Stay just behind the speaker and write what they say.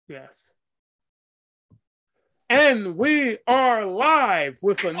Yes. And we are live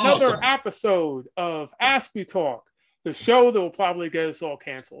with another episode of Aspy Talk, the show that will probably get us all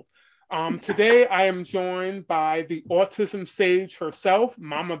canceled. Today, I am joined by the autism sage herself,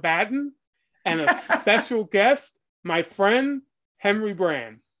 Mama Batten, and a special guest, my friend, Henry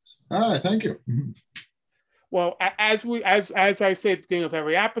Bran. Thank you. Well, as I say at the beginning of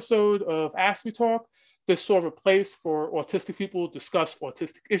every episode of Aspy Talk, this is sort of a place for autistic people to discuss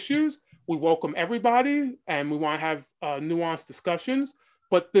autistic issues. We welcome everybody, and we want to have nuanced discussions.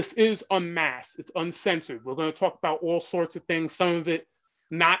 But this is unmasked; it's uncensored. We're going to talk about all sorts of things. Some of it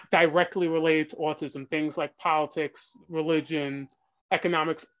not directly related to autism, things like politics, religion,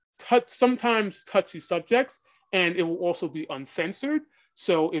 economics, sometimes touchy subjects, and it will also be uncensored.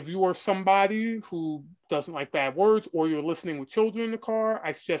 So if you are somebody who doesn't like bad words, or you're listening with children in the car,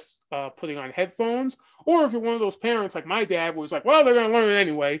 I suggest putting on headphones. Or if you're one of those parents like my dad was like, well, they're going to learn it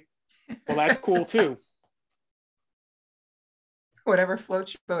anyway. Well, that's cool too. Whatever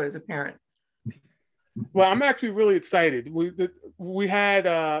floats your boat as a parent. Well, I'm actually really excited. We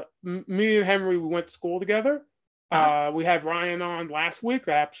had me and Henry, we went to school together. We had Ryan on last week.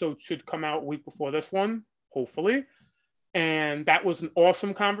 The episode should come out a week before this one, hopefully. And that was an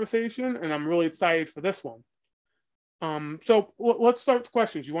awesome conversation, and I'm really excited for this one. So let's start with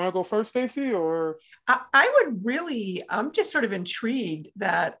questions. You want to go first, Stacey, or? I'm just sort of intrigued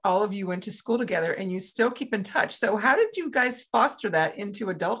that all of you went to school together and you still keep in touch. So how did you guys foster that into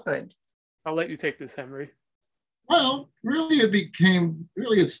adulthood? I'll let you take this, Henry. Well,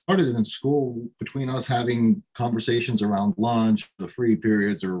 it started in school between us having conversations around lunch, the free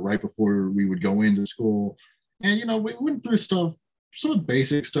periods, or right before we would go into school. And, we went through stuff, sort of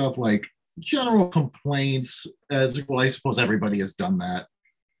basic stuff like general complaints, as well. I suppose everybody has done that.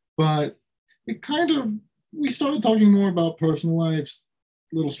 But we started talking more about personal lives,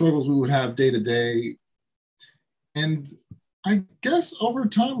 little struggles we would have day to day. And I guess over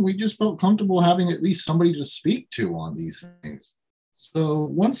time, we just felt comfortable having at least somebody to speak to on these things. So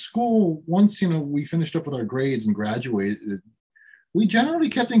once we finished up with our grades and graduated, we generally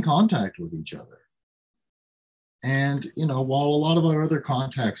kept in contact with each other. And, while a lot of our other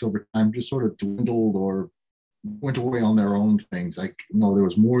contacts over time just sort of dwindled or went away on their own things, there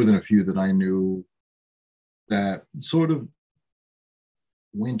was more than a few that I knew that sort of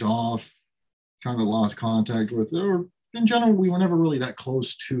went off, kind of lost contact with, or in general, we were never really that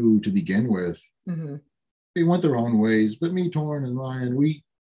close to begin with. Mm-hmm. They went their own ways, but me, Torrin, and Ryan, we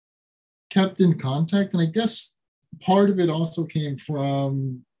kept in contact. And I guess part of it also came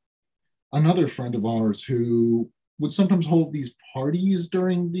from another friend of ours who would sometimes hold these parties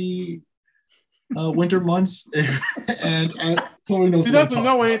during the winter months. And I totally know she doesn't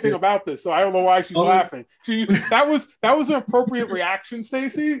know anything about this, so I don't know why she's laughing. That was an appropriate reaction,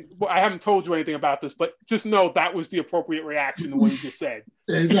 Stacey. Well, I haven't told you anything about this, but just know that was the appropriate reaction to what you just said.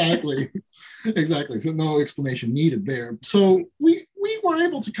 Exactly. So no explanation needed there. So we were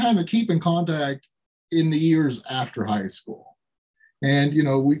able to kind of keep in contact in the years after high school. And,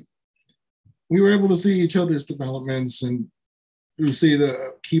 we were able to see each other's developments and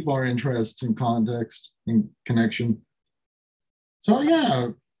keep our interests in context and connection. So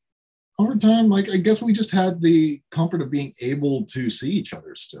yeah, over time, I guess we just had the comfort of being able to see each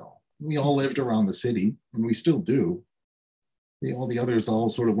other still. We all lived around the city, and we still do. All the others all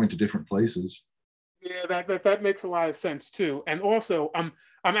sort of went to different places. Yeah, that makes a lot of sense too. And also, I'm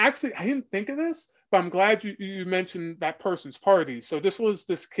actually, I didn't think of this, but I'm glad you mentioned that person's party. So this was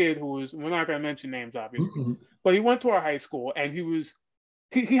this kid who was, we're not going to mention names, obviously, mm-hmm. but he went to our high school, and he was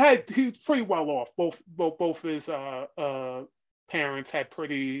pretty well off. Both his parents had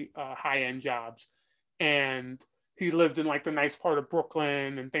pretty high-end jobs, and he lived in the nice part of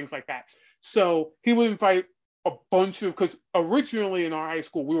Brooklyn and things like that. So he would invite a bunch of, because originally in our high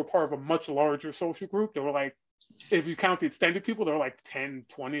school, we were part of a much larger social group. There were if you count the extended people, there were 10,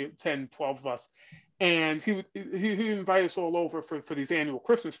 12 of us. And he invite us all over for these annual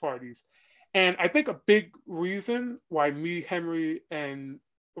Christmas parties. And I think a big reason why me, Henry, and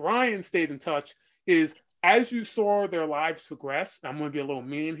Ryan stayed in touch is as you saw their lives progress, I'm going to be a little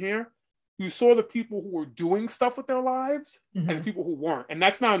mean here, you saw the people who were doing stuff with their lives, mm-hmm. and the people who weren't. And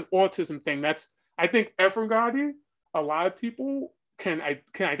that's not an autism thing. I think everybody, a lot of people can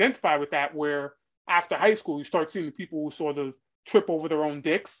identify with that, where after high school, you start seeing the people who sort of trip over their own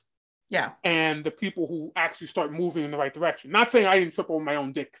dicks. Yeah. And the people who actually start moving in the right direction. Not saying I didn't trip over my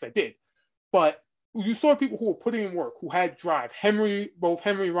own dick, because I did. But you saw people who were putting in work, who had drive. Both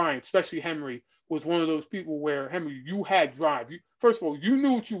Henry and Ryan, especially Henry, was one of those people where, Henry, you had drive. First of all, you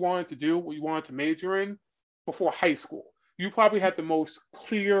knew what you wanted to do, what you wanted to major in before high school. you probably had the most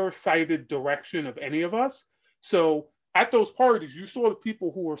clear-sighted direction of any of us. So at those parties, you saw the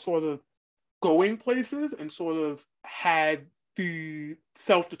people who were sort of going places and sort of had the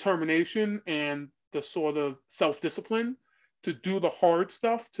self-determination and the sort of self-discipline to do the hard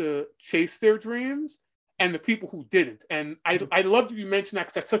stuff, to chase their dreams, and the people who didn't. And I love that you mentioned that,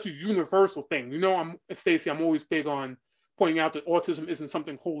 because that's such a universal thing. You know, Stacey, I'm always big on pointing out that autism isn't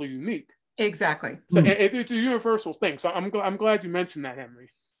something wholly unique. Exactly. So it's a universal thing. So I'm glad you mentioned that, Henry.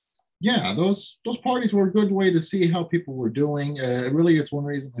 Yeah, those parties were a good way to see how people were doing. Really, it's one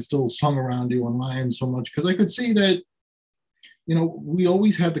reason I still hung around you and Ryan so much, because I could see that, you know, we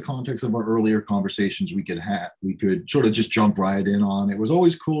always had the context of our earlier conversations we could sort of just jump right in on. It was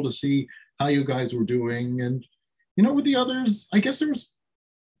always cool to see how you guys were doing. And, you know, with the others, I guess there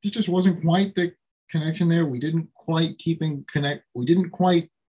just wasn't quite the connection there. We didn't quite we didn't quite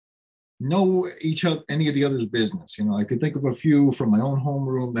know any of the others' business. You know, I could think of a few from my own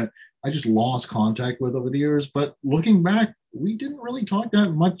homeroom that I just lost contact with over the years. But looking back, we didn't really talk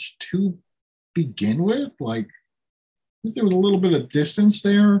that much to begin with. Like, there was a little bit of distance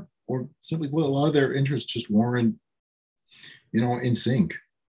there, or simply, well, a lot of their interests just weren't, you know, in sync.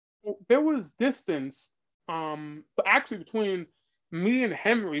 There was distance, but actually between me and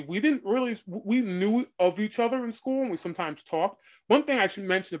Henry, we knew of each other in school, and we sometimes talked. One thing I should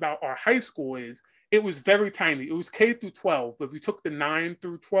mention about our high school is it was very tiny. It was K through 12, but if you took the 9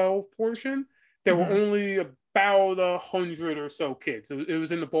 through 12 portion, there were only about 100 or so kids. It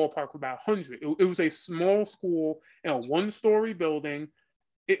was in the ballpark of about 100. It was a small school in a one-story building.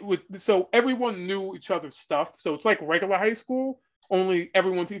 So everyone knew each other's stuff. So it's like regular high school, only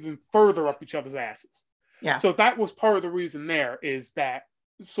everyone's even further up each other's asses. Yeah. So that was part of the reason there, is that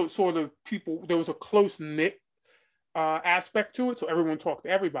sort of people, there was a close-knit aspect to it. So everyone talked to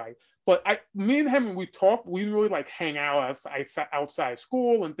everybody. But me and Henry, we really like hang out outside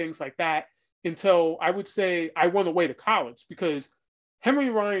school and things like that, until I would say I went away to college, because Henry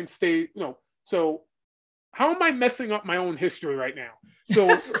and Ryan stayed, you know, so how am I messing up my own history right now? So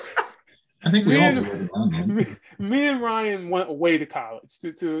I think we all do. Me and Ryan went away to college,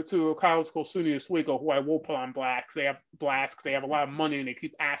 to a college called SUNY Oswego, who I will put on blast. They have a lot of money, and they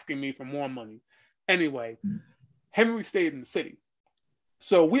keep asking me for more money. Anyway, Henry stayed in the city.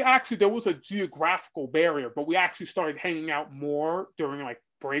 So there was a geographical barrier, but we actually started hanging out more during like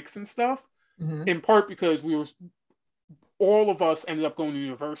breaks and stuff. In part because all of us ended up going to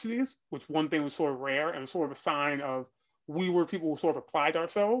universities, which one thing was sort of rare and sort of a sign of we were people who sort of applied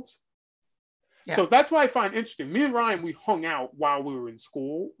ourselves. Yeah. So that's what I find interesting. Me and Ryan, we hung out while we were in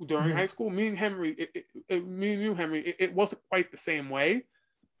school during high school. Me and you, Henry, it wasn't quite the same way.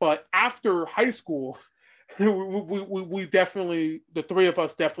 But after high school, we definitely, the three of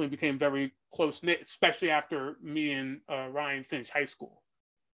us definitely became very close knit, especially after me and Ryan finished high school.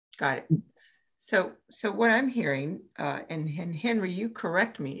 Got it. So what I'm hearing, and Henry, you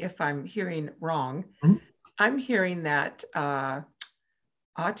correct me if I'm hearing wrong. I'm hearing that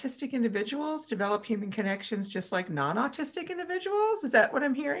autistic individuals develop human connections just like non-autistic individuals. Is that what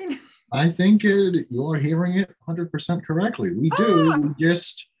I'm hearing? I think you're hearing it 100% correctly. We do. We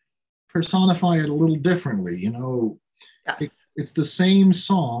just personify it a little differently. You know, yes. It's the same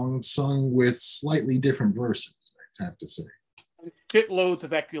song sung with slightly different verses, I have to say. Shitloads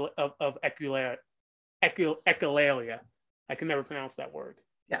of echolalia. I can never pronounce that word.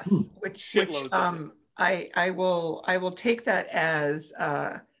 Yes, which I will take that as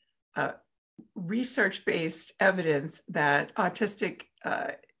research-based evidence that autistic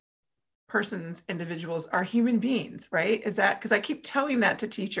individuals are human beings, right? Is that, because I keep telling that to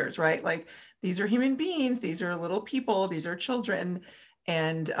teachers, right? Like, these are human beings, these are little people, these are children,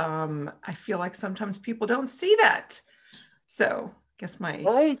 and I feel like sometimes people don't see that. So I guess our own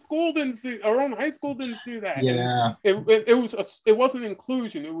high school didn't see that. Yeah. It wasn't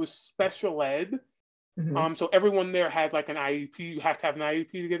inclusion, it was special ed. So everyone there had like an IEP. You have to have an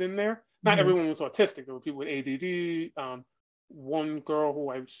IEP to get in there. Not everyone was autistic. There were people with ADD. One girl who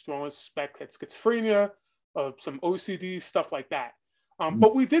I strongly suspect had schizophrenia, some OCD, stuff like that.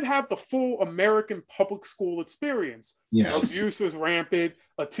 But we did have the full American public school experience. Yes. You know, abuse was rampant.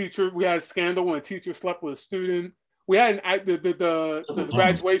 We had a scandal when a teacher slept with a student. We had the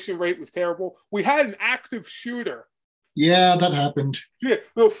graduation rate was terrible. We had an active shooter. Yeah, that happened. Yeah,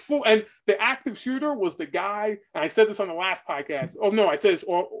 and the active shooter was the guy, and I said this on the last podcast. Oh, no, I said this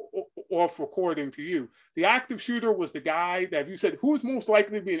off recording to you. The active shooter was the guy that if you said, who's most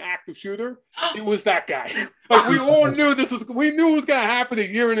likely to be an active shooter? It was that guy. Like, we all knew we knew it was going to happen a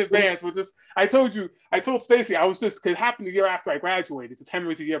year in advance. With this, I told Stacey, it happened the year after I graduated, because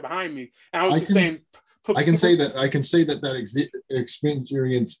Henry's a year behind me. And I was saying, I can say that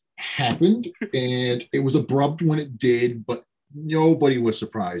experience happened, and it was abrupt when it did, but nobody was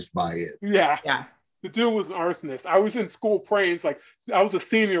surprised by it. Yeah. Yeah. The dude was an arsonist. I was in school praying. It's like I was a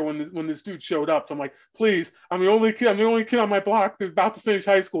senior when this dude showed up. So I'm like, please, I'm the only kid on my block that's about to finish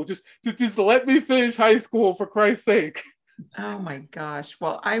high school. Just let me finish high school for Christ's sake. Oh my gosh.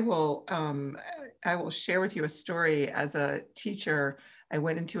 Well, I will share with you a story. As a teacher, I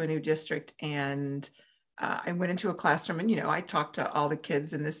went into a new district, and I went into a classroom, and I talked to all the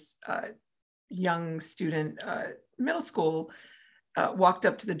kids in this young student middle school. Walked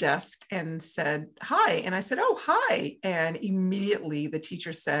up to the desk and said, "Hi." And I said, "Oh, hi." And immediately the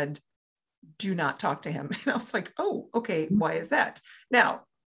teacher said, "Do not talk to him." And I was like, "Oh, okay. Why is that?" Now,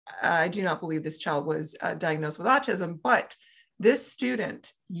 I do not believe this child was diagnosed with autism, but this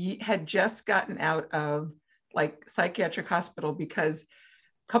student had just gotten out of like psychiatric hospital because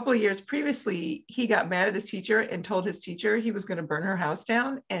a couple of years previously, he got mad at his teacher and told his teacher he was going to burn her house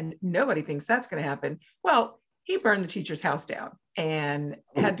down. And nobody thinks that's going to happen. Well, he burned the teacher's house down and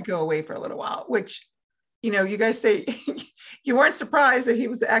had to go away for a little while, which, you guys say you weren't surprised that he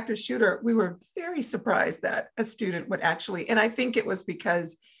was the active shooter. We were very surprised that a student would actually, and I think it was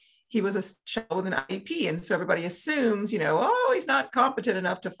because he was a child with an IEP. And so everybody assumes, oh, he's not competent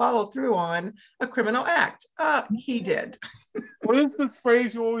enough to follow through on a criminal act. He did. What is this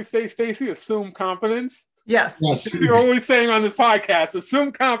phrase you always say, Stacey? Assume competence? Yes. You're always saying on this podcast,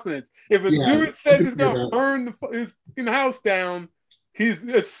 assume competence. If a dude says he's going to burn his house down,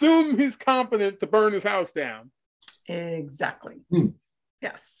 assume he's competent to burn his house down. Exactly.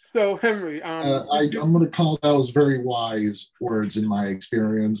 Yes. So, Henry, I'm going to call those very wise words in my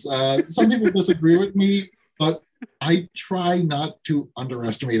experience. Some people disagree with me, but I try not to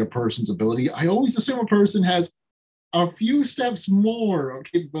underestimate a person's ability. I always assume a person has a few steps more of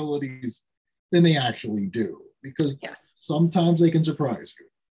capabilities than they actually do, because sometimes they can surprise you.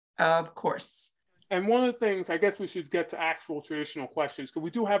 Of course. And one of the things, I guess we should get to actual traditional questions, because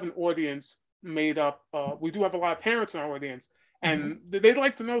we do have an audience made up. We do have a lot of parents in our audience, and they'd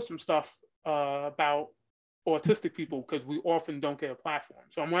like to know some stuff about autistic people, because we often don't get a platform.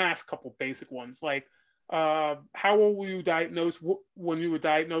 So I'm going to ask a couple basic ones, like how old were you diagnosed when you were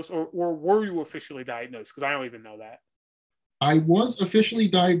diagnosed, or were you officially diagnosed? Because I don't even know that. I was officially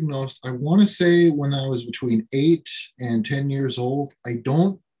diagnosed, I want to say, when I was between 8 and 10 years old. I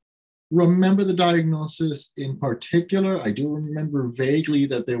don't remember the diagnosis in particular. I do remember vaguely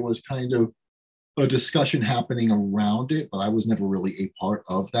that there was kind of a discussion happening around it, but I was never really a part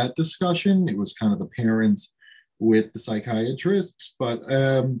of that discussion. It was kind of the parents with the psychiatrists. But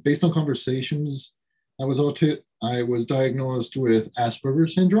based on conversations, I was diagnosed with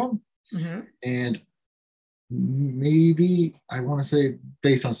Asperger's syndrome, and maybe, I want to say,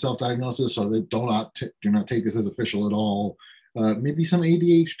 based on self-diagnosis, so that do not take this as official at all, maybe some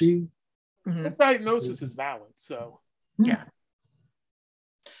ADHD. The diagnosis is valid, so yeah.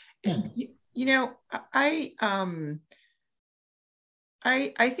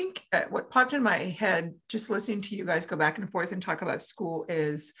 I think what popped in my head just listening to you guys go back and forth and talk about school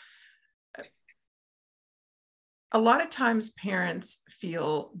is a lot of times parents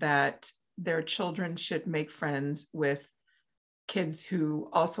feel that their children should make friends with kids who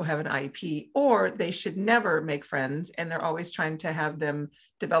also have an IEP, or they should never make friends, and they're always trying to have them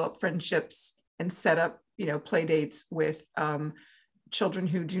develop friendships and set up, play dates with children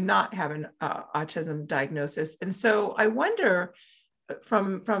who do not have an autism diagnosis. And so I wonder,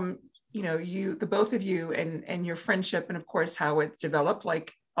 from the both of you and your friendship, and of course how it developed,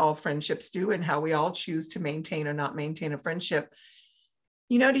 like all friendships do, and how we all choose to maintain or not maintain a friendship.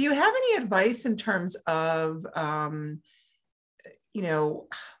 Do you have any advice in terms of, I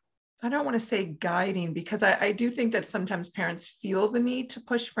don't want to say guiding, because I do think that sometimes parents feel the need to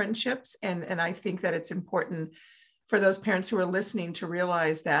push friendships. And I think that it's important for those parents who are listening to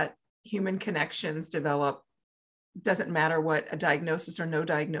realize that human connections develop. It doesn't matter what a diagnosis or no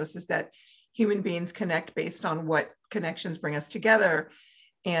diagnosis, that human beings connect based on what connections bring us together.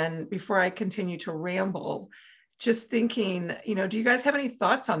 And before I continue to ramble, just thinking, do you guys have any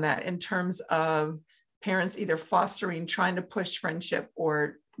thoughts on that in terms of parents either fostering, trying to push friendship,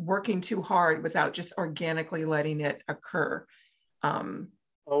 or working too hard without just organically letting it occur?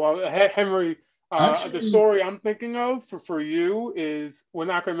 Henry, the story I'm thinking of for you is, we're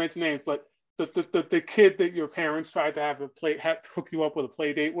not going to mention names, but the kid that your parents tried to had to hook you up with a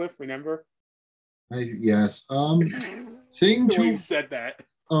play date with, remember? Yes. The way you said that.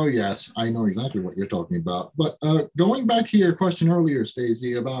 Oh, yes, I know exactly what you're talking about. But going back to your question earlier,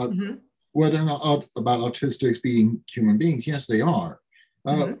 Stacey, about whether or not about autistics being human beings, yes, they are.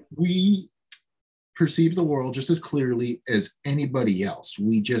 We perceive the world just as clearly as anybody else.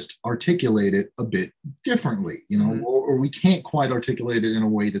 We just articulate it a bit differently, you know, or we can't quite articulate it in a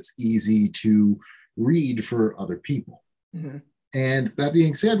way that's easy to read for other people. And that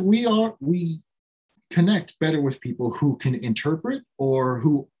being said, we connect better with people who can interpret or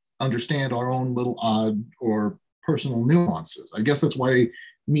who understand our own little odd or personal nuances. I guess that's why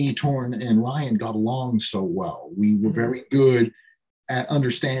me, Torn, and Ryan got along so well. We were very good at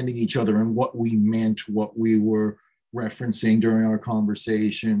understanding each other and what we meant, what we were referencing during our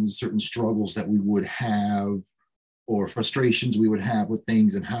conversations, certain struggles that we would have or frustrations we would have with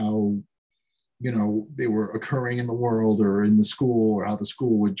things and how, you know, they were occurring in the world or in the school, or how the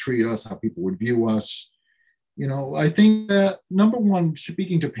school would treat us, how people would view us. You know, I think that number one,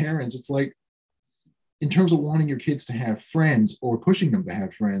 speaking to parents, it's like, in terms of wanting your kids to have friends or pushing them to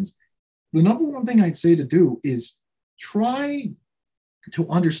have friends, the number one thing I'd say to do is try to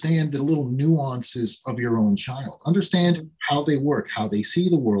understand the little nuances of your own child. Understand how they work, how they see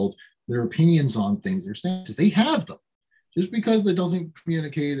the world, their opinions on things, their stances. They have them. Just because it doesn't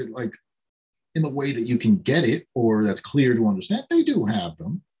communicate it like in the way that you can get it or that's clear to understand, they do have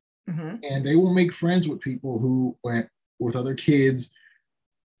them. And they will make friends with people who, with other kids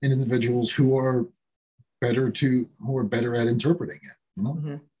and individuals who are better at interpreting it, you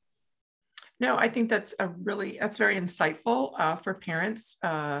know? No, I think that's very insightful for parents.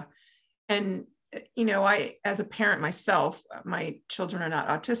 And, you know, as a parent myself, my children are not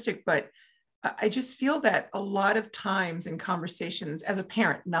autistic, but I just feel that a lot of times in conversations as a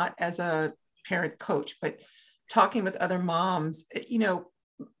parent, not as a parent coach, but talking with other moms, you know,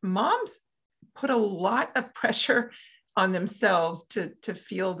 moms put a lot of pressure on themselves to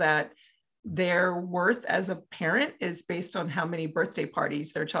feel that their worth as a parent is based on how many birthday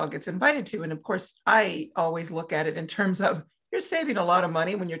parties their child gets invited to. And of course, I always look at it in terms of you're saving a lot of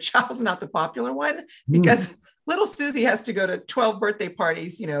money when your child's not the popular one, because little Susie has to go to 12 birthday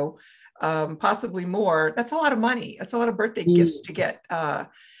parties, you know, possibly more. That's a lot of money. That's a lot of birthday gifts to get.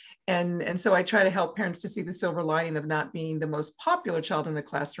 And so I try to help parents to see the silver lining of not being the most popular child in the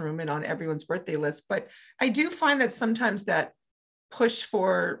classroom and on everyone's birthday list. But I do find that sometimes that push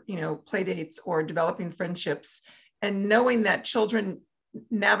for, you know, play dates or developing friendships and knowing that children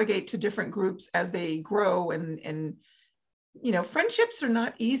navigate to different groups as they grow and you know, friendships are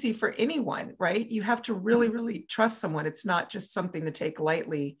not easy for anyone, right? You have to really, really trust someone. It's not just something to take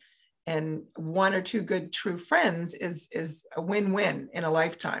lightly. And one or two good true friends is a win-win in a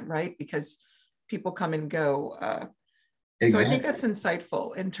lifetime, right? Because people come and go. So I think that's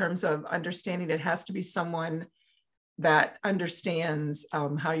insightful in terms of understanding it has to be someone that understands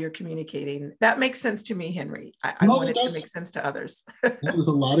how you're communicating. That makes sense to me, Henry. I want it to make sense to others. There's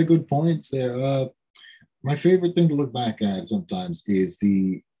a lot of good points there. My favorite thing to look back at sometimes is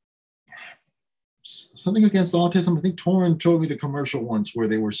something against autism. I think Torrin showed me the commercial once where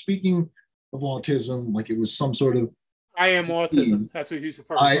they were speaking of autism like it was some sort of I am autism. That's what he's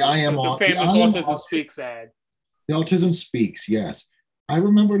referring to. I am the famous Autism Speaks ad. The Autism Speaks, yes. I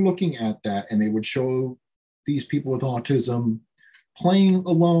remember looking at that, and they would show these people with autism playing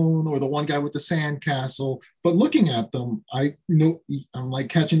alone, or the one guy with the sandcastle. But looking at them, I'm like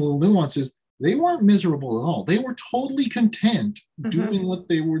catching little nuances. They weren't miserable at all. They were totally content doing what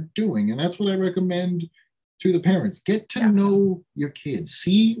they were doing. And that's what I recommend to the parents. Get to know your kids.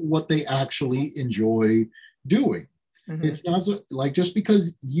 See what they actually enjoy doing. It's not like just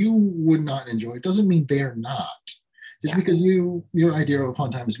because you would not enjoy it doesn't mean they're not. Just because your idea of a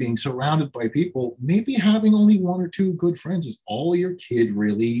fun time is being surrounded by people, maybe having only one or two good friends is all your kid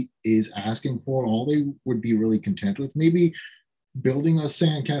really is asking for, all they would be really content with. Maybe building a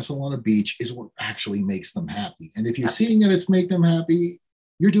sandcastle on a beach is what actually makes them happy. And if you're seeing that it's make them happy,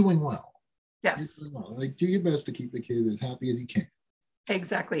 you're doing well. Yes. Like, do your best to keep the kid as happy as you can.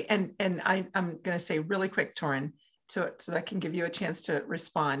 Exactly. And I'm going to say really quick, Torrin, so I can give you a chance to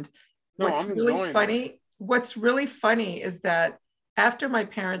respond. What's really funny is that after my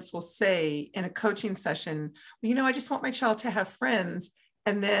parents will say in a coaching session, well, you know, I just want my child to have friends.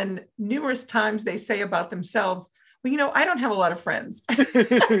 And then numerous times they say about themselves, well, you know, I don't have a lot of friends.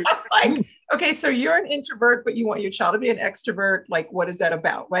 Like, okay, so you're an introvert, but you want your child to be an extrovert. Like, what is that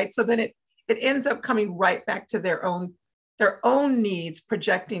about? Right. So then it ends up coming right back to their own needs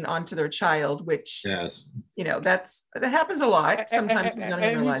projecting onto their child, which, you know, that happens a lot. Sometimes we don't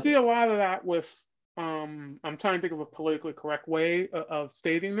even realize. You see a lot of that with, I'm trying to think of a politically correct way of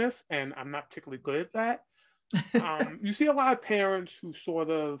stating this, and I'm not particularly good at that. You see a lot of parents who sort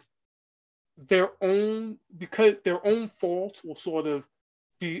of their own faults will sort of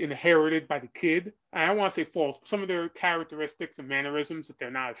be inherited by the kid. I don't want to say faults, some of their characteristics and mannerisms that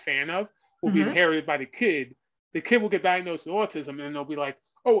they're not a fan of will be inherited by the kid. The kid will get diagnosed with autism, and they'll be like,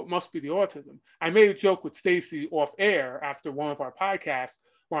 oh, it must be the autism. I made a joke with Stacy off air after one of our podcasts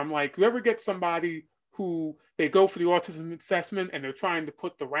where I'm like, you ever get somebody who they go for the autism assessment and they're trying to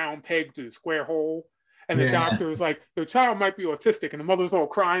put the round peg to the square hole, and the doctor is like, their child might be autistic, and the mother's all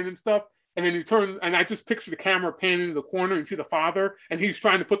crying and stuff. And then you turn, and I just picture the camera panning to the corner and see the father, and he's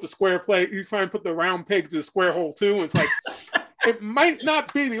trying to put he's trying to put the round peg to the square hole too. And it's like, it might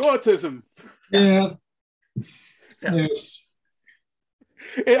not be the autism. Yeah. Yes.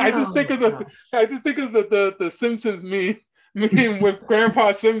 I just think of the Simpsons meme with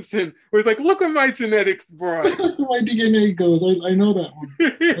Grandpa Simpson, where it's like, look where my genetics brought. Look where my DNA goes. I know that one.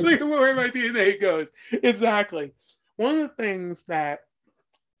 Look where my DNA goes. Exactly. One of the things that,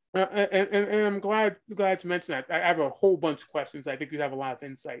 and I'm glad you mentioned that. I have a whole bunch of questions. I think you have a lot of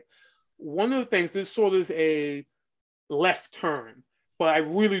insight. One of the things, this is sort of a left turn, but I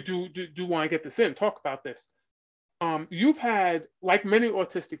really do want to get this in, talk about this. You've had, like many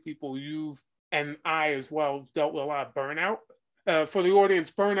autistic people, and I as well, dealt with a lot of burnout. For the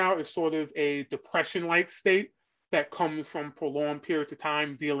audience, burnout is sort of a depression-like state that comes from prolonged periods of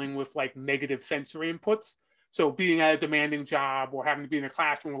time dealing with like negative sensory inputs. So being at a demanding job or having to be in a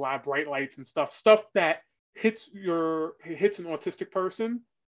classroom with a lot of bright lights and stuff that hits an autistic person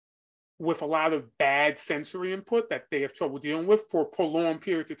with a lot of bad sensory input that they have trouble dealing with for prolonged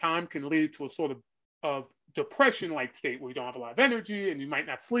periods of time can lead to a sort of depression-like state where you don't have a lot of energy and you might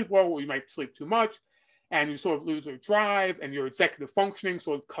not sleep well, or you might sleep too much, and you sort of lose your drive and your executive functioning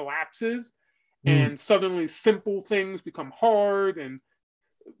sort of collapses, and suddenly simple things become hard, and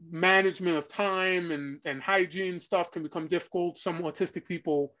management of time and hygiene stuff can become difficult. Some autistic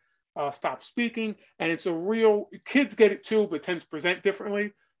people stop speaking, and kids get it too, but it tends to present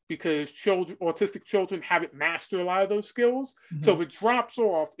differently because autistic children haven't mastered a lot of those skills. So if it drops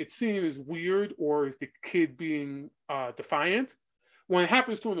off, it's seen as weird or as the kid being defiant. When it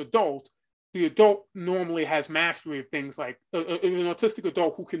happens to an adult, the adult normally has mastery of things like an autistic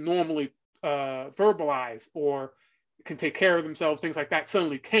adult who can normally verbalize or can take care of themselves, things like that,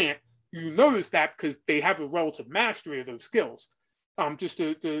 suddenly can't. You notice that because they have a relative mastery of those skills. Just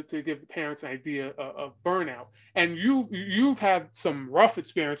to give the parents an idea of burnout. And you've had some rough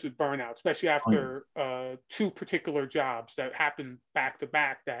experience with burnout, especially after two particular jobs that happened back to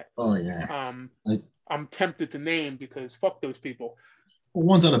back that I'm tempted to name because fuck those people. Well,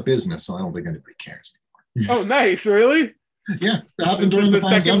 one's out of business, so I don't think anybody cares anymore. Oh, nice. Really? Yeah, it happened during the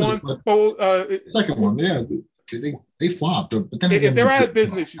second pandemic, one. Second one, yeah. They flopped. But then if they're out of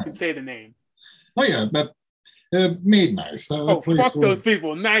business, you can say the name. Oh, yeah, but made nice. Fuck those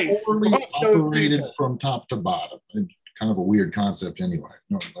people. Nice. Operated from top to bottom. Kind of a weird concept anyway.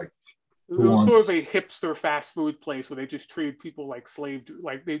 Like it was sort of a hipster fast food place where they just treated people like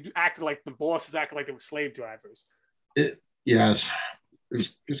like they acted like the bosses acted like they were slave drivers. Yes.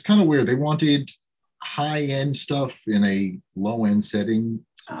 It's kind of weird. They wanted high-end stuff in a low-end setting.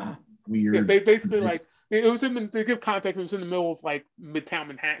 Weird. Yeah, they basically it was to give context, it was in the middle of like Midtown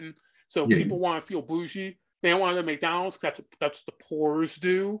Manhattan. So people want to feel bougie. They don't want to McDonald's because that's the poors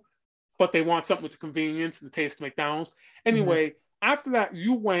do, but they want something with the convenience and the taste of McDonald's. Anyway, after that,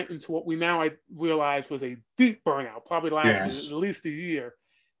 you went into what I realized was a deep burnout, probably lasted at least a year.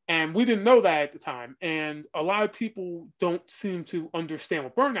 And we didn't know that at the time. And a lot of people don't seem to understand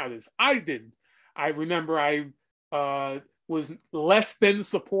what burnout is. I didn't. I remember I was less than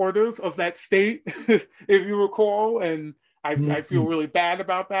supportive of that state, if you recall, and I feel really bad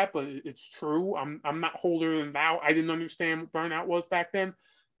about that, but it's true. I'm not holier than thou. I didn't understand what burnout was back then,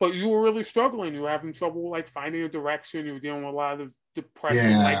 but you were really struggling. You were having trouble like finding a direction. You were dealing with a lot of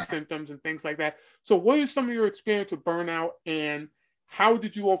depression-like symptoms and things like that. So what is some of your experience with burnout, and how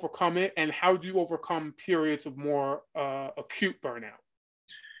did you overcome it, and how did you overcome periods of more acute burnout?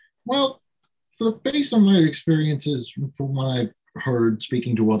 Well, based on my experiences from what I've heard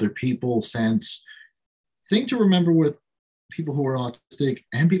speaking to other people since, thing to remember with people who are autistic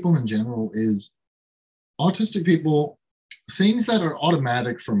and people in general is autistic people, things that are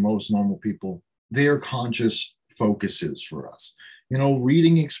automatic for most normal people, they are conscious focuses for us.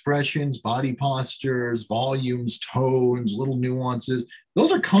 Reading expressions, body postures, volumes, tones, little nuances,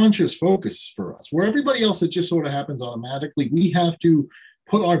 those are conscious focus for us. Where everybody else, it just sort of happens automatically. We have to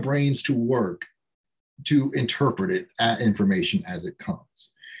put our brains to work to interpret information as it comes.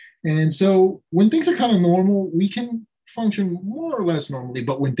 And so when things are kind of normal, we can function more or less normally,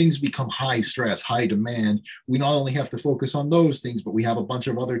 but when things become high stress, high demand, we not only have to focus on those things, but we have a bunch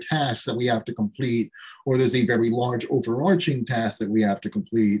of other tasks that we have to complete, or there's a very large overarching task that we have to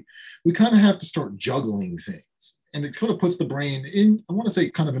complete. We kind of have to start juggling things. and it kind of puts the brain in, I want to say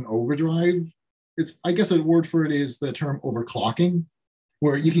kind of an overdrive. It's, I guess a word for it is the term overclocking,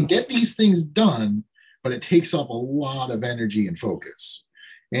 where you can get these things done, but it takes up a lot of energy and focus.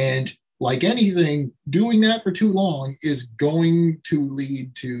 And like anything, doing that for too long is going to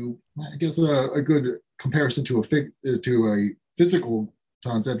lead to, I guess, a good comparison to a physical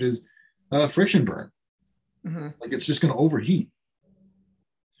concept is friction burn. Mm-hmm. Like it's just going to overheat.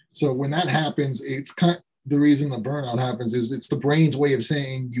 So when that happens, it's kind of, the reason the burnout happens is it's the brain's way of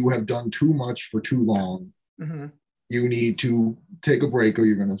saying you have done too much for too long. Mm-hmm. You need to take a break or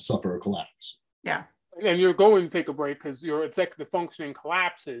you're going to suffer a collapse. Yeah. And you're going to take a break because your executive functioning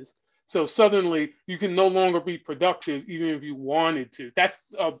collapses. So suddenly you can no longer be productive even if you wanted to. That's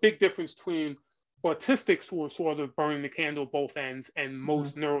a big difference between autistics who are sort of burning the candle at both ends and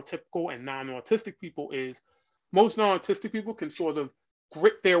most neurotypical and non-autistic people is most non-autistic people can sort of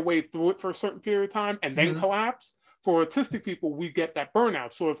grit their way through it for a certain period of time and then collapse. For autistic people, we get that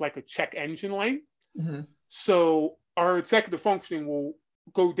burnout, sort of like a check engine light. So our executive functioning will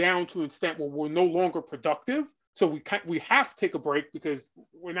go down to an extent where we're no longer productive. So we have to take a break because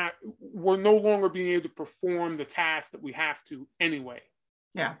we're no longer being able to perform the task that we have to anyway.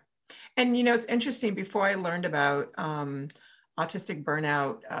 Yeah. And, you know, it's interesting, before I learned about autistic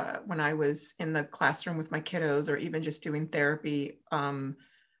burnout, when I was in the classroom with my kiddos, or even just doing therapy,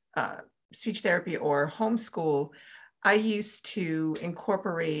 speech therapy or homeschool, I used to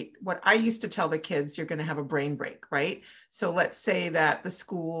incorporate what I used to tell the kids: you're going to have a brain break, right? So let's say that the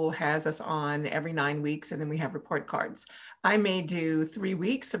school has us on every 9 weeks and then we have report cards. I may do 3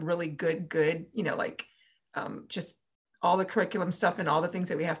 weeks of really good, you know, like just all the curriculum stuff and all the things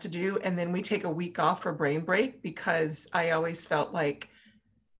that we have to do. And then we take a week off for brain break, because I always felt like,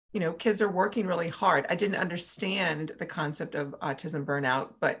 you know, kids are working really hard. I didn't understand the concept of autism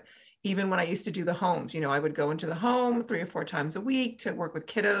burnout, but even when I used to do the homes, you know, I would go into the home 3 or 4 times a week to work with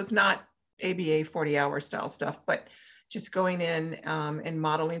kiddos, not ABA 40-hour style stuff, but just going in and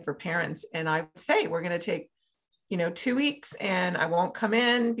modeling for parents. And I would say, we're going to take, you know, 2 weeks and I won't come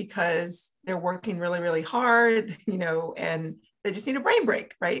in because they're working really, really hard, you know, and they just need a brain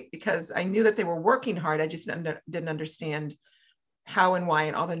break, right? Because I knew that they were working hard. I just didn't understand how and why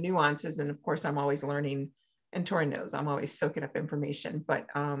and all the nuances. And of course, I'm always learning, and Tori knows I'm always soaking up information, but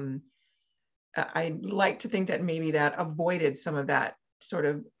I'd like to think that maybe that avoided some of that sort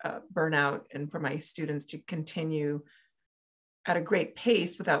of burnout, and for my students to continue at a great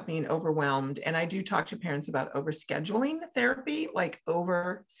pace without being overwhelmed. And I do talk to parents about overscheduling therapy, like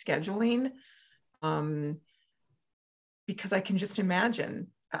overscheduling, because I can just imagine.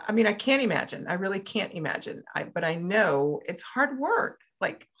 I mean, I can't imagine. I really can't imagine. But I know it's hard work,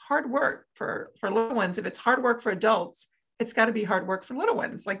 like hard work for little ones. If it's hard work for adults, it's got to be hard work for little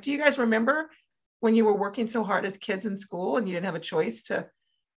ones. Like, do you guys remember when you were working so hard as kids in school and you didn't have a choice to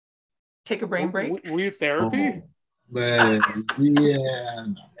take a brain break? We therapy? Yeah.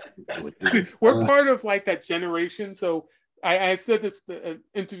 We're part of like that generation. So I said this in the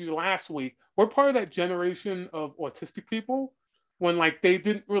interview last week. We're part of that generation of autistic people when like they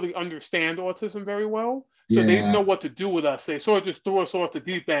didn't really understand autism very well. So they didn't know what to do with us. They sort of just threw us off the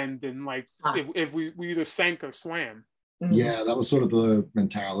deep end, and like if we either sank or swam. Yeah, that was sort of the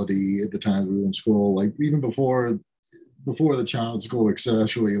mentality at the time we were in school. Like even before the child school,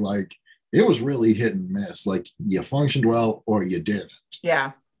 especially, like it was really hit and miss. Like you functioned well or you didn't.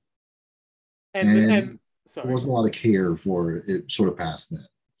 Yeah. And there wasn't a lot of care for it sort of past then.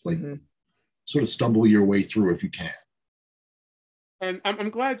 It's like sort of stumble your way through if you can. And I'm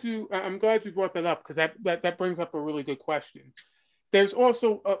glad you brought that up, because that brings up a really good question. There's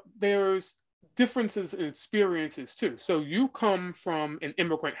also there's differences in experiences too. So you come from an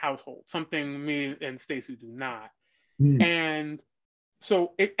immigrant household, something me and Stacey do not. And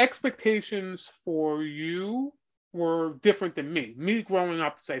so expectations for you were different than me. Me growing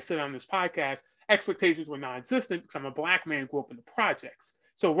up, as I said on this podcast, expectations were non-existent because I'm a Black man who grew up in the projects.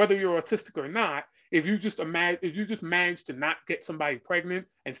 So whether you're autistic or not, if you just manage to not get somebody pregnant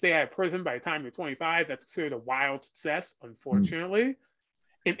and stay out of prison by the time you're 25, that's considered a wild success, unfortunately.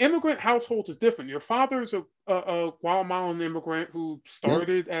 In immigrant households is different. Your father's a Guatemalan immigrant who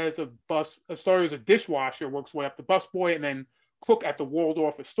started as a dishwasher, works way up to busboy, and then cook at the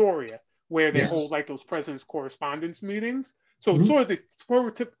Waldorf Astoria, where they hold like those president's correspondence meetings. So it's sort of the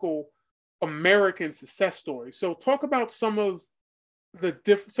prototypical American success story. So talk about some of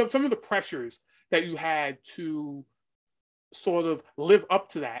the pressures that you had to sort of live up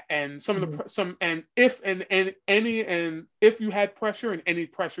to that, and some of the if you had pressure and any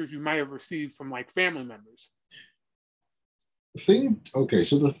pressures you might have received from like family members. So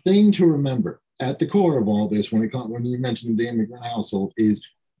the thing to remember, at the core of all this, when you mentioned the immigrant household, is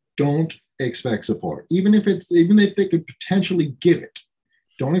don't expect support. Even if they could potentially give it,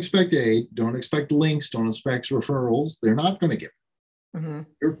 don't expect aid, don't expect links, don't expect referrals. They're not going to give it. Mm-hmm.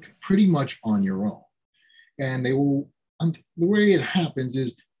 You're pretty much on your own. And they will, the way it happens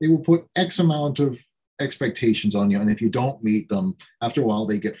is they will put X amount of expectations on you. And if you don't meet them, after a while,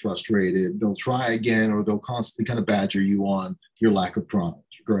 they get frustrated. They'll try again, or they'll constantly kind of badger you on your lack of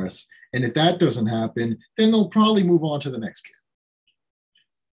progress. And if that doesn't happen, then they'll probably move on to the next kid.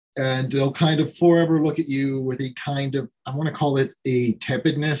 And they'll kind of forever look at you with a kind of, I want to call it a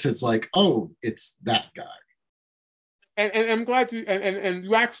tepidness. It's like, oh, it's that guy. And I'm glad you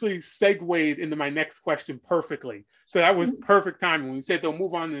actually segued into my next question perfectly. So that was perfect timing when you said they'll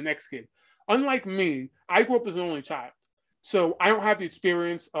move on to the next kid. Unlike me, I grew up as an only child. So I don't have the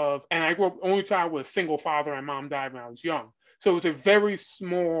experience of, and I grew up only child with a single father, and mom died when I was young. So it was a very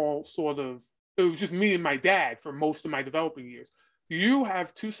small sort of, it was just me and my dad for most of my developing years. You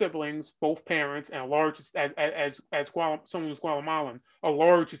have two siblings, both parents, and a large, as someone who's Guatemalan, a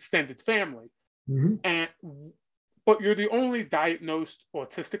large extended family. Mm-hmm. But you're the only diagnosed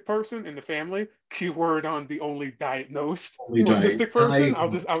autistic person in the family. Keyword on the only diagnosed autistic person.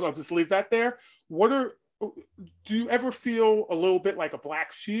 I'll just leave that there. Do you ever feel a little bit like a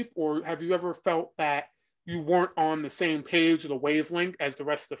black sheep, or have you ever felt that you weren't on the same page or the wavelength as the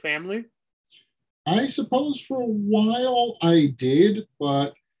rest of the family? I suppose for a while I did,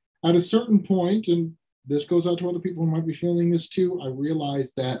 but at a certain point, and this goes out to other people who might be feeling this too, I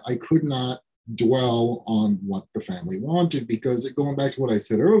realized that I could not dwell on what the family wanted, because going back to what I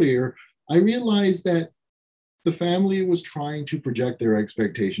said earlier, I realized that the family was trying to project their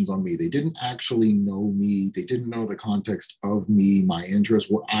expectations on me. They didn't actually know me. They didn't know the context of me, my interests,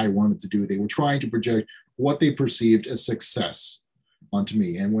 what I wanted to do. They were trying to project what they perceived as success onto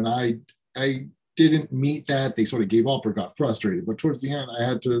me. And when I didn't meet that, they sort of gave up or got frustrated. But towards the end, I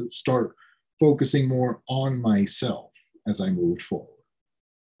had to start focusing more on myself as I moved forward.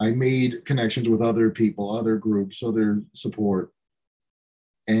 I made connections with other people, other groups, other support.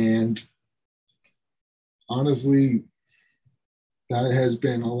 And honestly, that has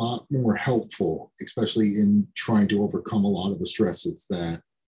been a lot more helpful, especially in trying to overcome a lot of the stresses that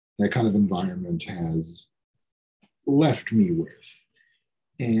kind of environment has left me with.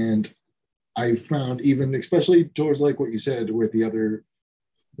 And I found, even especially towards like what you said with the other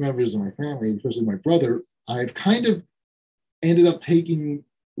members of my family, especially my brother, I've kind of ended up taking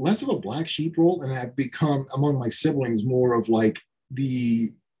less of a black sheep role, and I've become, among my siblings, more of like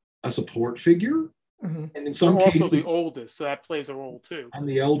a support figure. Mm-hmm. And in some cases, also the oldest, so that plays a role too. I'm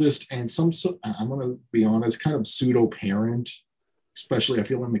the eldest, and I'm going to be honest, kind of pseudo parent, especially I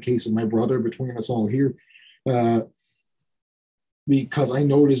feel in the case of my brother, between us all here, because I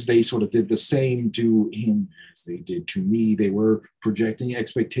noticed they sort of did the same to him as they did to me. They were projecting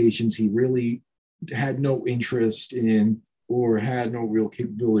expectations he really had no interest in, or had no real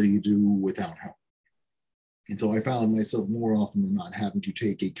capability to do without help. And so I found myself more often than not having to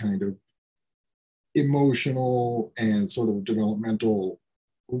take a kind of emotional and sort of developmental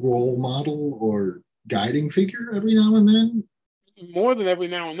role model or guiding figure every now and then. More than every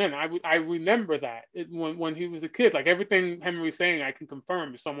now and then. I remember that when he was a kid. Like everything Henry's saying, I can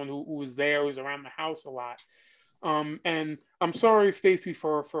confirm, as someone who was there, who's around the house a lot. And I'm sorry, Stacy,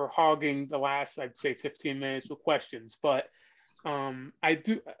 for hogging the last, I'd say, 15 minutes with questions, but I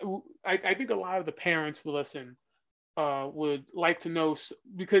think a lot of the parents who listen would like to know,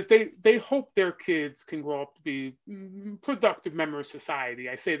 because they hope their kids can grow up to be productive members of society.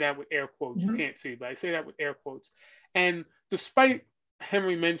 I say that with air quotes. Mm-hmm. You can't see, but I say that with air quotes. And despite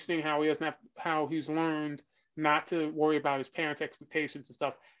Henry mentioning how he's learned not to worry about his parents' expectations and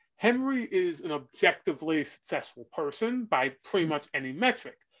stuff, Henry is an objectively successful person by pretty much any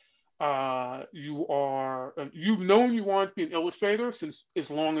metric. You've known you want to be an illustrator since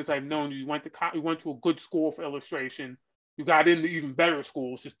as long as I've known you. You went to a good school for illustration. You got into even better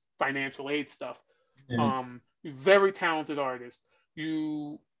schools, just financial aid stuff. Yeah. You're a very talented artist.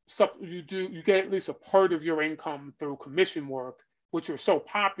 You get at least a part of your income through commission work, which are so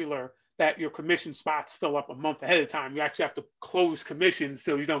popular that your commission spots fill up a month ahead of time. You actually have to close commissions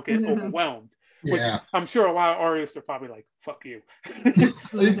so you don't get overwhelmed. Which yeah. I'm sure a lot of artists are probably like, fuck you.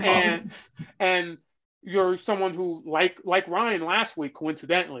 and you're someone who, like Ryan last week,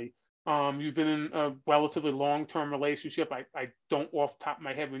 coincidentally, you've been in a relatively long-term relationship. I don't off the top of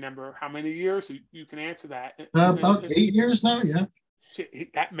my head remember how many years, so you can answer that. About 8 years now, yeah.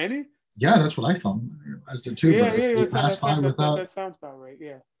 Shit, that many? Yeah, that's what I thought. I said too. Yeah, that sounds about right,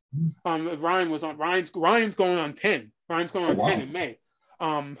 yeah. Ryan's going on 10. Ryan's going on 10 in May.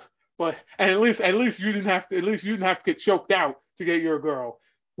 But and at least you didn't have to get choked out to get your girl.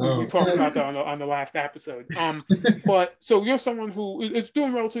 We talked about that on the last episode. But so you're someone who is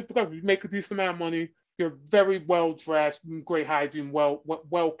doing relatively productive. You make a decent amount of money. You're very well dressed, great hygiene,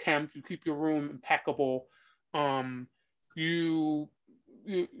 well kept. You keep your room impeccable. You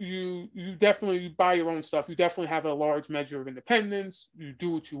definitely buy your own stuff. You definitely have a large measure of independence. You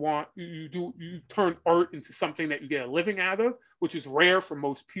do what you want. You turn art into something that you get a living out of, which is rare for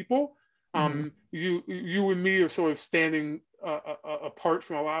most people. You and me are sort of standing apart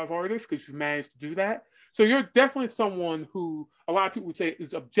from a lot of artists because you managed to do that. So you're definitely someone who a lot of people would say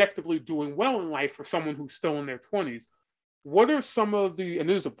is objectively doing well in life for someone who's still in their 20s. What are some of the, and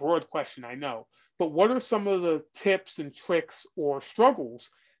this is a broad question, I know, but what are some of the tips and tricks or struggles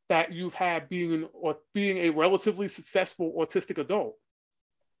that you've had being a relatively successful autistic adult?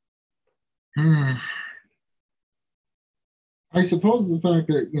 I suppose the fact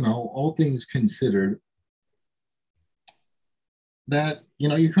that, all things considered, that,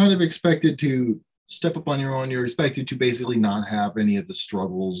 you're kind of expected to step up on your own. You're expected to basically not have any of the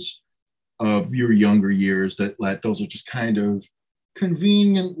struggles of your younger years, that those are just kind of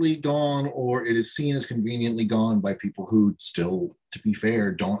conveniently gone, or it is seen as conveniently gone by people who still, to be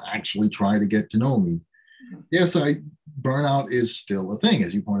fair, don't actually try to get to know me. Yes, burnout is still a thing.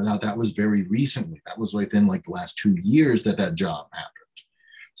 As you pointed out, that was very recently. That was within like the last 2 years that job happened.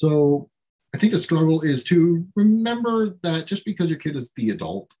 So I think the struggle is to remember that just because your kid is the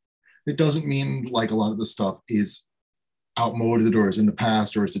adult, it doesn't mean like a lot of the stuff is outmoded or is in the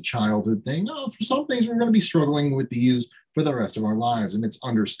past or it's a childhood thing. No, for some things, we're going to be struggling with these for the rest of our lives. And it's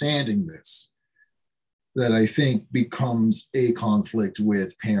understanding this that I think becomes a conflict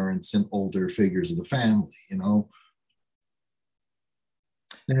with parents and older figures of the family,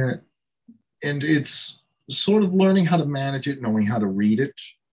 And it's sort of learning how to manage it, knowing how to read it.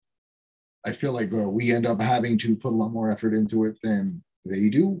 I feel like we end up having to put a lot more effort into it than they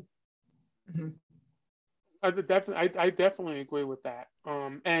do. Mm-hmm. I definitely agree with that.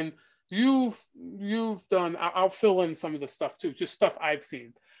 And you've done. I'll fill in some of the stuff too, just stuff I've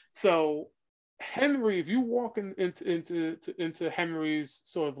seen. So Henry, if you walk into Henry's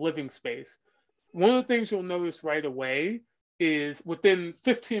sort of living space, one of the things you'll notice right away is within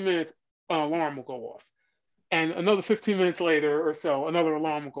 15 minutes, an alarm will go off. And another 15 minutes later or so, another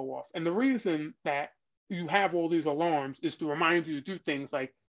alarm will go off. And the reason that you have all these alarms is to remind you to do things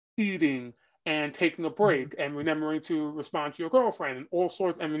like eating and taking a break and remembering to respond to your girlfriend and all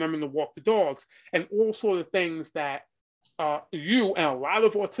sorts, and remembering to walk the dogs and all sorts of things that you and a lot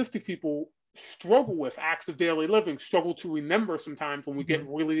of autistic people struggle with, acts of daily living, struggle to remember sometimes when we get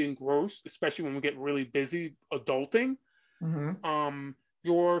really engrossed, especially when we get really busy adulting.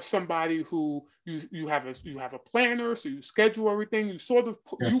 You're somebody who you have a planner, so you schedule everything. You sort of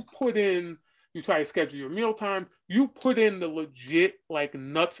you try to schedule your meal time. You put in the legit like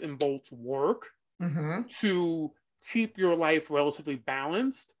nuts and bolts work to keep your life relatively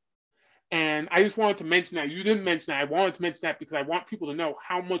balanced. And I just wanted to mention that. You didn't mention that. I wanted to mention that because I want people to know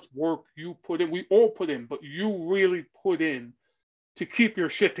how much work you put in. We all put in, but you really put in to keep your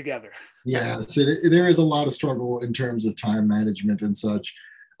shit together. Yes, there is a lot of struggle in terms of time management and such.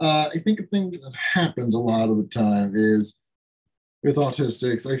 I think a thing that happens a lot of the time is with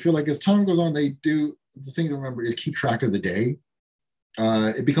autistics, I feel like as time goes on, the thing to remember is keep track of the day.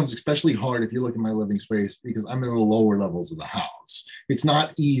 It becomes especially hard if you look at my living space because I'm in the lower levels of the house. It's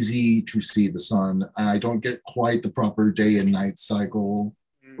not easy to see the sun. I don't get quite the proper day and night cycle.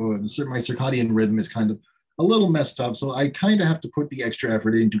 My circadian rhythm is kind of a little messed up. So I kind of have to put the extra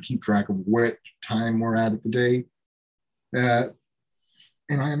effort in to keep track of what time we're at the day.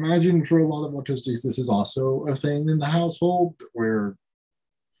 And I imagine for a lot of autistics, this is also a thing in the household where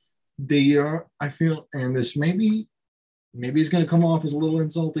they are, I feel, and this maybe it's going to come off as a little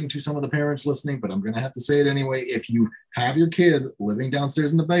insulting to some of the parents listening, but I'm going to have to say it anyway. If you have your kid living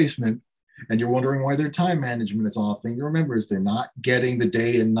downstairs in the basement and you're wondering why their time management is off, thing to remember is they're not getting the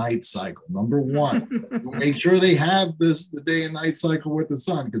day and night cycle. Number one, you make sure they have the day and night cycle with the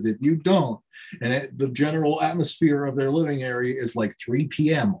sun, because if you don't, and the general atmosphere of their living area is like 3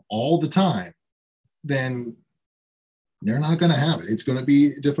 p.m. all the time, then they're not going to have it. It's going to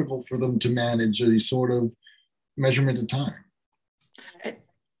be difficult for them to manage a sort of measurement of time.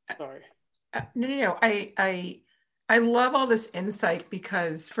 Sorry. No. I love all this insight,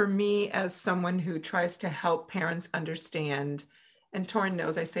 because for me, as someone who tries to help parents understand, and Torrin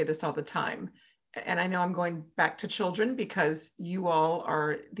knows I say this all the time, and I know I'm going back to children because you all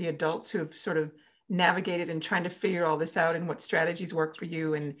are the adults who have sort of navigated and trying to figure all this out and what strategies work for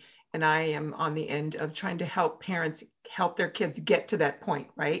you. And I am on the end of trying to help parents help their kids get to that point,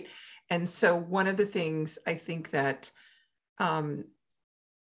 right? And so one of the things I think that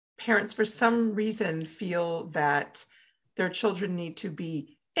parents, for some reason, feel that their children need to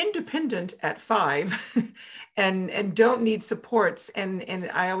be independent at 5 and don't need supports. And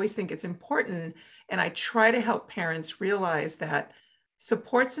I always think it's important. And I try to help parents realize that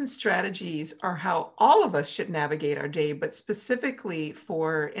supports and strategies are how all of us should navigate our day, but specifically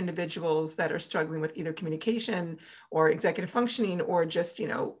for individuals that are struggling with either communication or executive functioning, or just,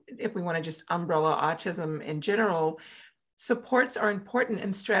 if we want to just umbrella autism in general, supports are important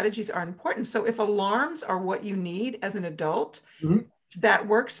and strategies are important. So if alarms are what you need as an adult, that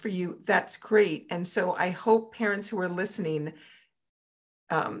works for you, that's great. And so I hope parents who are listening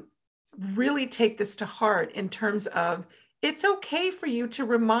really take this to heart in terms of, it's okay for you to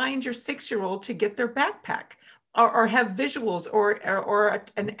remind your 6-year-old to get their backpack, or have visuals, or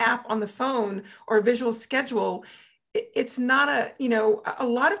an app on the phone, or a visual schedule. It's not a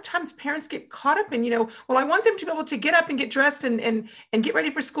lot of times parents get caught up in, well, I want them to be able to get up and get dressed and get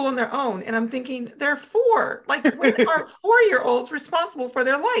ready for school on their own. And I'm thinking, they're 4. Like, when are 4-year-olds responsible for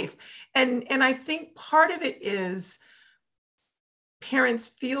their life? And I think part of it is parents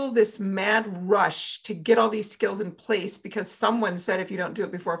feel this mad rush to get all these skills in place because someone said if you don't do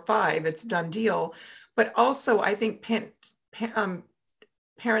it before 5, it's done deal. But also, I think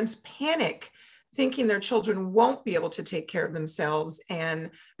parents panic thinking their children won't be able to take care of themselves,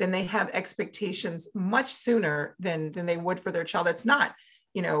 and then they have expectations much sooner than they would for their child that's not,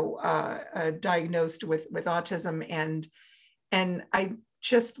 diagnosed with autism. And I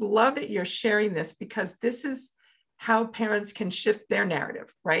just love that you're sharing this, because this is how parents can shift their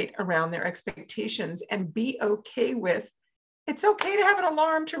narrative, right, around their expectations, and be okay with, it's okay to have an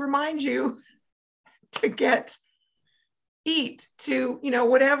alarm to remind you to eat, to,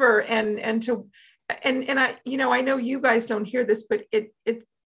 whatever. And I, I know you guys don't hear this, but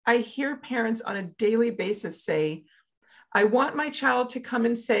I hear parents on a daily basis say, I want my child to come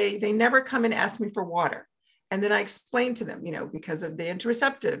and say, they never come and ask me for water. And then I explain to them, because of the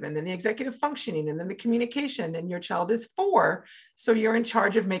interoceptive, and then the executive functioning, and then the communication, and your child is 4. So you're in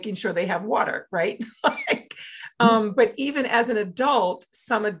charge of making sure they have water, right? But even as an adult,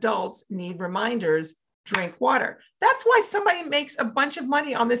 some adults need reminders, drink water. That's why somebody makes a bunch of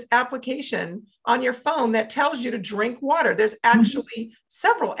money on this application on your phone that tells you to drink water. There's actually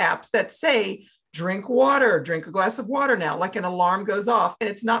several apps that say, drink water, drink a glass of water now, like an alarm goes off. And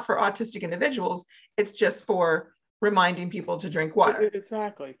it's not for autistic individuals. It's just for reminding people to drink water.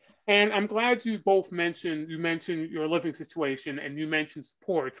 Exactly. And I'm glad you both mentioned your living situation, and you mentioned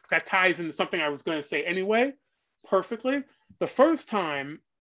supports, because that ties into something I was going to say anyway, perfectly. The first time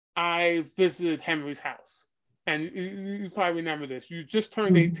I visited Henry's house, and you probably remember this, you just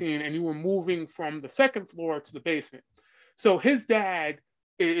turned 18 and you were moving from the 2nd floor to the basement. So his dad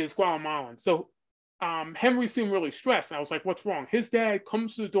is Guatemalan. So Henry seemed really stressed. And I was like, what's wrong? His dad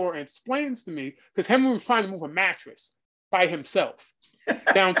comes to the door and explains to me, because Henry was trying to move a mattress by himself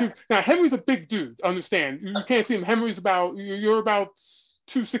down to, now Henry's a big dude, understand. You can't see him. Henry's you're about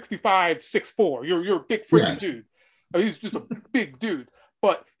 265, 6'4". You're a big freaking dude. He's just a big dude.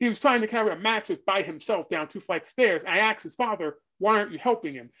 But he was trying to carry a mattress by himself down 2 flights of stairs. I asked his father, why aren't you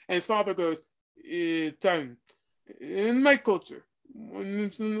helping him? And his father goes, in my culture,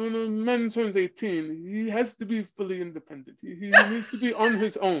 when a man turns 18, he has to be fully independent. He needs to be on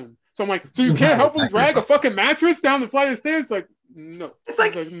his own. So I'm like, so you can't help him drag a fucking mattress down the flight of stairs? Like, no. It's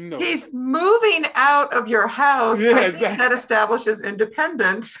like, no. He's moving out of your house. Yeah, I think that establishes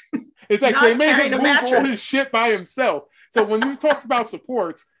independence. It's like they made him move all his shit by himself. So when you talked about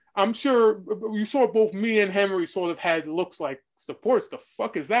supports, I'm sure you saw both me and Henry sort of had looks like, supports, the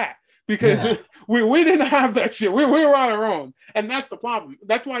fuck is that? Because we didn't have that shit. We were on our own. And that's the problem.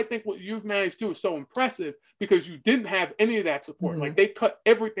 That's why I think what you've managed to do is so impressive, because you didn't have any of that support. Like, they cut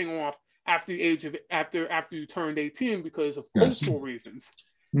everything off after the age of after you turned 18 because of cultural reasons.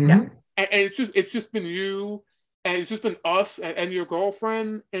 Yeah. And it's just been you, and it's just been us and your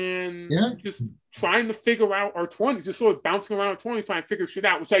girlfriend, and just trying to figure out our 20s, just sort of bouncing around our 20s, trying to figure shit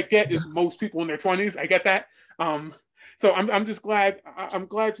out, which I get is most people in their 20s. I get that. So I'm just glad. I'm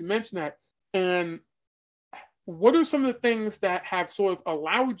glad you mentioned that. And what are some of the things that have sort of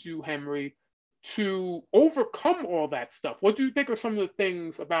allowed you, Henry, to overcome all that stuff? What do you think are some of the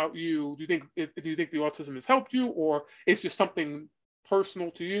things about you? Do you think the autism has helped you, or it's just something personal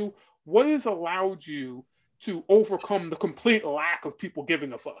to you? What has allowed you to overcome the complete lack of people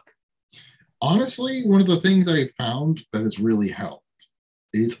giving a fuck? Honestly, one of the things I found that has really helped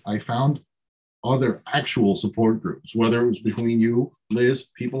is I found other actual support groups, whether it was between you, Liz,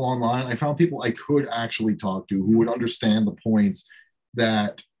 people online. I found people I could actually talk to who would understand the points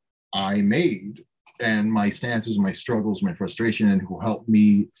that I made and my stances, my struggles, my frustration, and who helped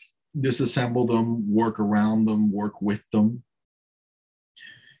me disassemble them, work around them, work with them.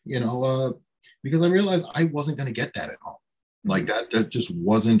 Because I realized I wasn't going to get that at home. Like that just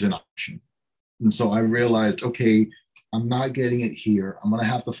wasn't an option. And so I realized, okay, I'm not getting it here. I'm going to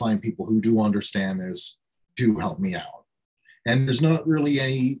have to find people who do understand this to help me out. And there's not really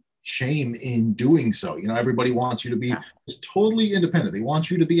any shame in doing so. Everybody wants you to be totally independent. They want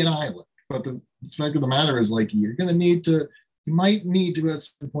you to be an island. But the fact of the matter is, like, you might need to, at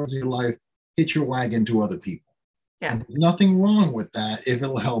certain points in your life, hitch your wagon to other people. Yeah. And there's nothing wrong with that if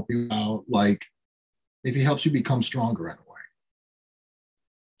it'll help you out, like if it helps you become stronger in a way.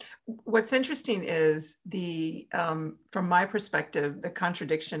 What's interesting is from my perspective, the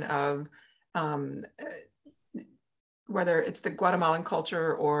contradiction of whether it's the Guatemalan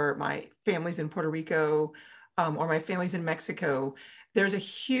culture or my family's in Puerto Rico or my family's in Mexico, there's a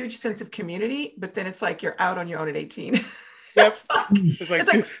huge sense of community, but then it's like you're out on your own at 18. Yep. It's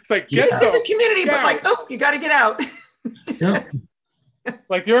like huge sense of community, but like, oh, you got to get out. Yeah.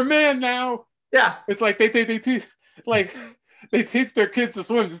 Like, you're a man now. Yeah. It's like they teach their kids to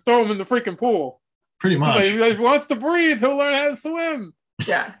swim, just throw them in the freaking pool. Pretty much. If he wants to breathe, he'll learn how to swim.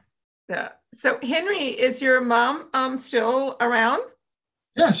 Yeah. Yeah. So Henry, is your mom still around?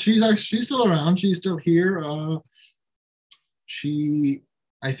 Yeah, she's still around. She's still here. She,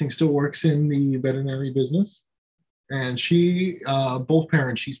 I think, still works in the veterinary business. And she, both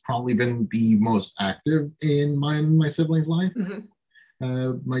parents, she's probably been the most active in my siblings' life.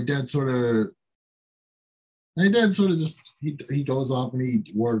 Mm-hmm. My dad sort of just, he goes off and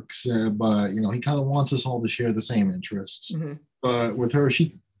he works, but, he kind of wants us all to share the same interests. Mm-hmm. But with her,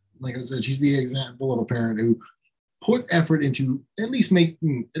 she, like I said, she's the example of a parent who put effort into at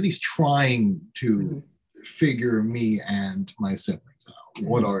least trying to figure me and my siblings out,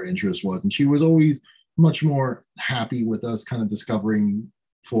 what our interest was. And she was always much more happy with us kind of discovering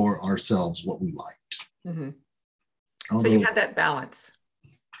for ourselves what we liked. Mm-hmm. So you had that balance.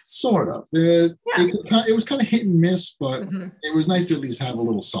 Sort of. It was kind of hit and miss, but it was nice to at least have a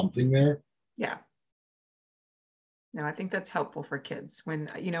little something there. Yeah. No, I think that's helpful for kids. When,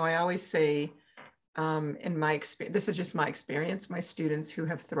 I always say, in my experience, this is just my experience, my students who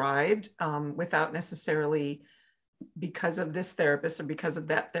have thrived without necessarily because of this therapist or because of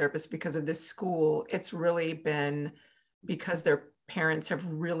that therapist, because of this school, it's really been because their parents have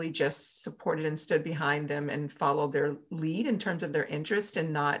really just supported and stood behind them and followed their lead in terms of their interest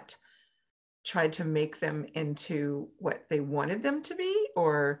and not tried to make them into what they wanted them to be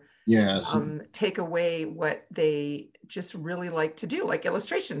or take away what they just really like to do, like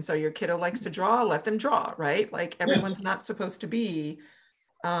illustration. So your kiddo likes to draw, let them draw, right? Like everyone's not supposed to be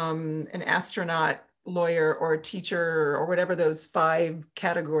an astronaut, lawyer, or a teacher, or whatever those 5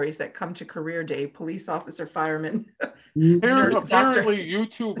 categories that come to career day: police officer, fireman, nurse, apparently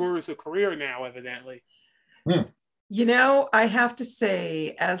YouTuber is a career now, evidently. I have to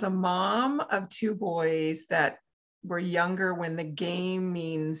say, as a mom of 2 boys that were younger when the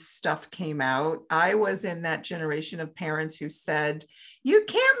gaming stuff came out, I was in that generation of parents who said, you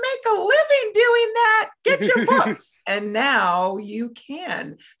can't make a living doing that, get your books. And now you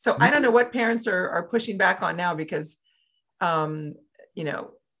can. So I don't know what parents are pushing back on now because, people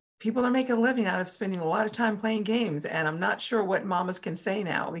are making a living out of spending a lot of time playing games. And I'm not sure what mamas can say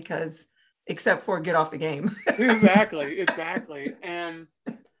now because, except for get off the game. Exactly. And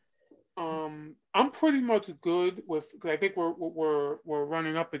I'm pretty much good with, because I think we're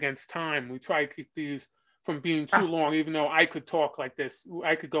running up against time. We try to keep these from being too long, even though I could talk like this.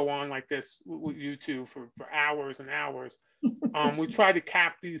 I could go on like this with you two for hours and hours. We try to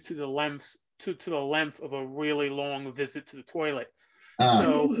cap these to the length of a really long visit to the toilet.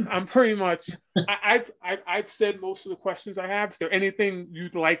 So I'm pretty much, I've said most of the questions I have. Is there anything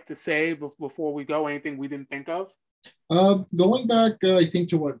you'd like to say before we go? Anything we didn't think of? Going back, I think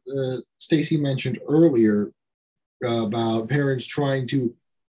to what Stacy mentioned earlier about parents getting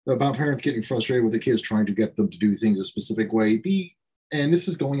frustrated with the kids, trying to get them to do things a specific way. And this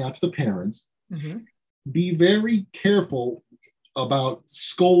is going out to the parents, be very careful about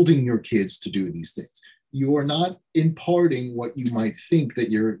scolding your kids to do these things. You are not imparting what you might think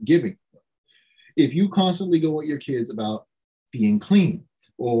that you're giving them. If you constantly go at your kids about being clean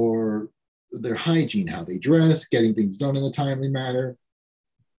or their hygiene, how they dress, getting things done in a timely manner,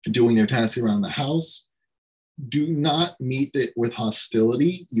 doing their tasks around the house, do not meet it with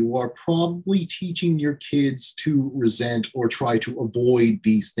hostility. You are probably teaching your kids to resent or try to avoid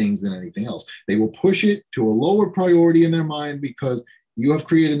these things than anything else. They will push it to a lower priority in their mind because you have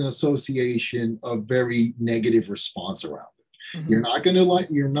created an association of very negative response around it. Mm-hmm.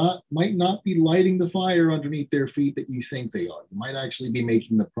 Might not be lighting the fire underneath their feet that you think they are. You might actually be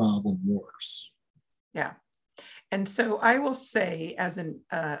making the problem worse. Yeah. And so I will say, as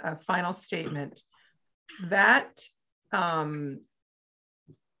a final statement, that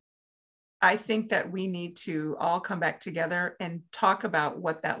I think that we need to all come back together and talk about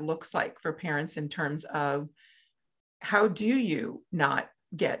what that looks like for parents in terms of how do you not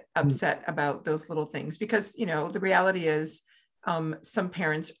get upset about those little things? Because, the reality is some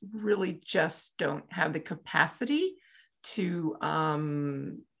parents really just don't have the capacity to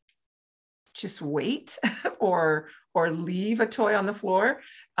just wait or leave a toy on the floor.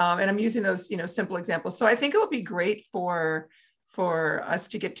 And I'm using those, simple examples. So I think it would be great for us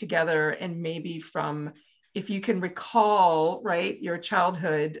to get together and maybe if you can recall, right, your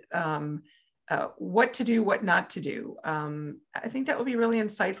childhood, what to do, what not to do. I think that would be really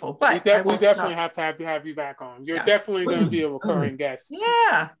insightful. But we definitely have to have you back on. You're definitely going to be a recurring guest.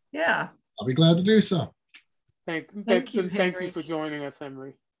 Yeah. I'll be glad to do so. Thank you for joining us,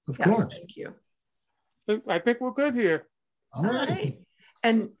 Henry. Of course. Thank you. I think we're good here. All right.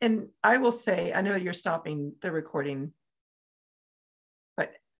 And I will say, I know you're stopping the recording,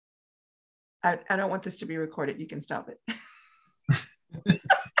 but I don't want this to be recorded. You can stop it.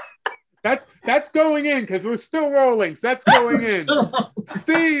 That's going in because we're still rolling. So that's going in.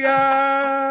 See ya.